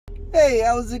Hey,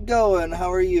 how's it going? How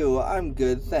are you? I'm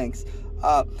good, thanks.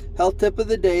 Health tip of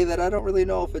the day that I don't really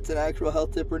know if it's an actual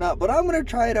health tip or not, but I'm going to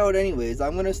try it out anyways.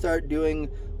 I'm going to start doing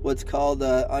what's called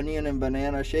onion and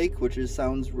banana shake, which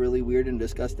sounds really weird and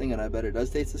disgusting, and I bet it does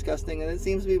taste disgusting, and it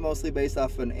seems to be mostly based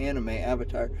off an anime,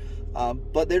 Avatar.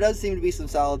 But there does seem to be some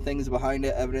solid things behind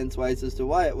it, evidence-wise, as to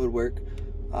why it would work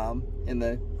in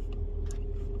the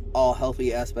all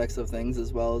healthy aspects of things,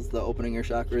 as well as the opening your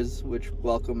chakras, which,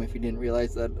 welcome if you didn't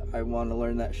realize that I want to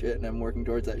learn that shit and I'm working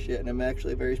towards that shit and I'm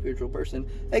actually a very spiritual person.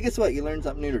 Hey, guess what? You learned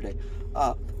something new today.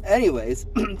 Anyways,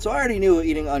 so I already knew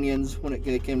eating onions when it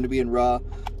came to being raw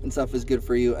and stuff is good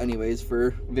for you anyways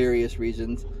for various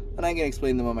reasons, and I can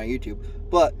explain them on my YouTube.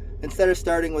 But instead of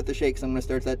starting with the shakes, I'm going to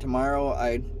start that tomorrow.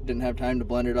 I didn't have time to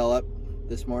blend it all up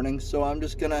this morning, so I'm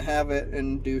just going to have it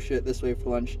and do shit this way for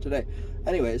lunch today.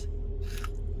 Anyways,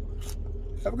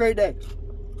 have a great day.